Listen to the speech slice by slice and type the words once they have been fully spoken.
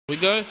We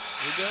good?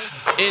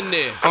 In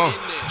there.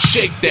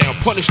 Shake down,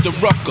 punish the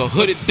rucker,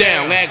 hood it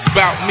down. Ask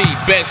about me,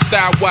 best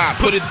style wide,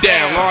 put it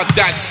down.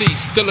 R.C.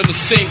 still in the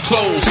same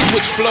clothes.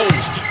 Switch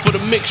flows for the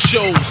mix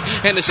shows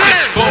and the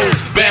six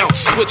folds.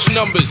 Bounce, switch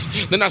numbers,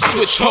 then I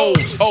switch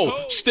holes. Oh,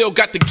 still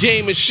got the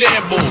game in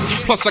shambles.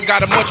 Plus I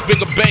got a much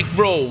bigger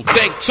bankroll.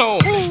 Thank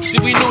Tone. See,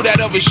 we knew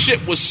that other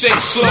shit was sink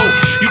slow.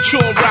 You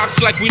chewing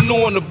rocks like we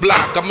knew on the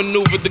block. I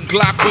maneuvered the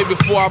Glock way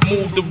before I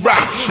moved the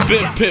rock.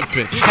 Been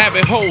pimping,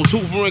 having hoes,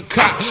 hoovering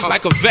cop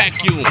like a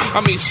vacuum.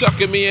 I mean,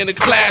 sucking me in the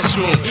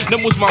classroom.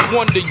 Them was my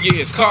wonder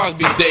years,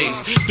 Cosby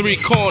days. 3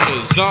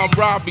 corners,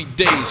 Robbie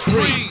days.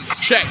 Freeze,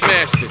 track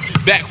master,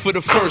 back for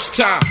the first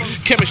time.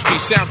 Chemistry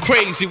sound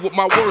crazy with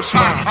my worst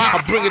rhyme.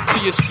 I bring it to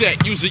your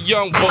set, use a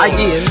young boy.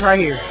 Ideas right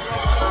here.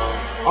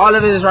 All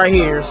of it is right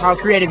here. It's how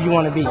creative you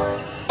want to be.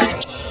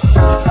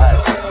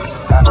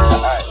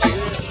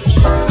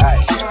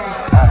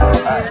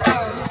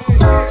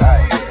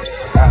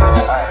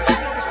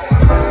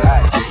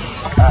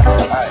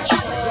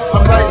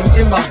 I'm writing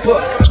in my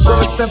book for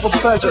a simple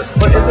pleasure,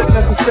 but is it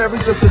necessary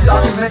just to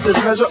document this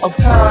measure of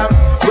time?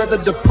 Whether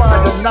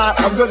defined or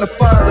not, I'm gonna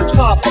find the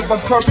top of my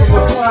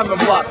personal climbing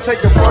block.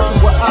 Take a verse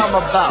of what I'm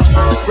about,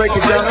 break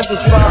it down and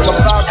just rhyme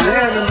about.